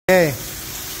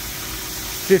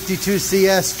52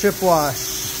 CS chip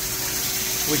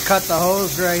wash. We cut the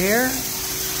hose right here,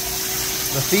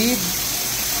 the feed,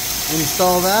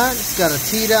 install that. It's got a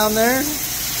T down there,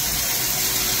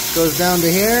 goes down to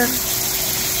here.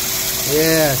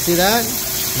 Yeah, see that?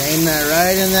 Aim that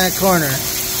right in that corner.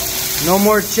 No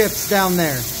more chips down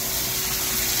there.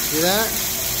 See that?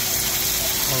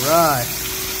 Alright.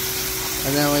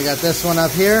 And then we got this one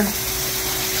up here,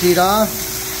 teed off.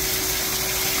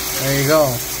 There you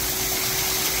go.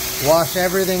 Wash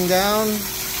everything down to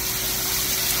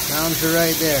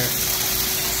right there.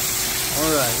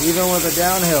 Alright, even with a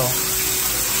downhill.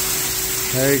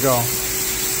 There you go.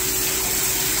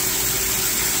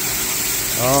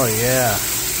 Oh yeah.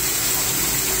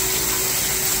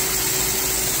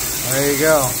 There you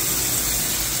go.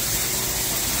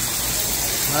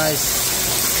 Nice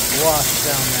wash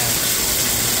down there.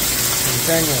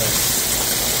 Continuous.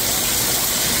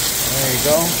 There you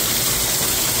go.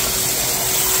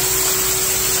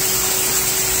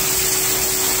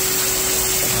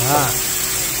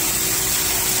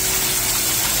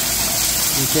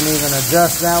 You can even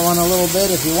adjust that one a little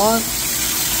bit if you want.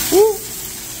 Woo.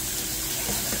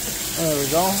 There we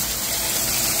go.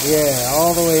 Yeah,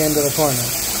 all the way into the corner.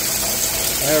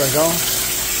 There we go.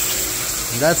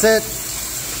 And that's it.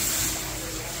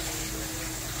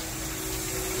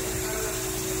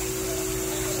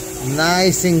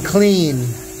 Nice and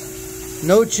clean.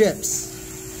 No chips.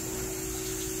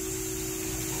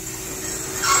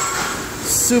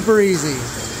 Super easy.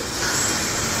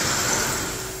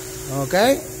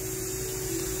 Okay?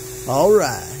 All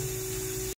right.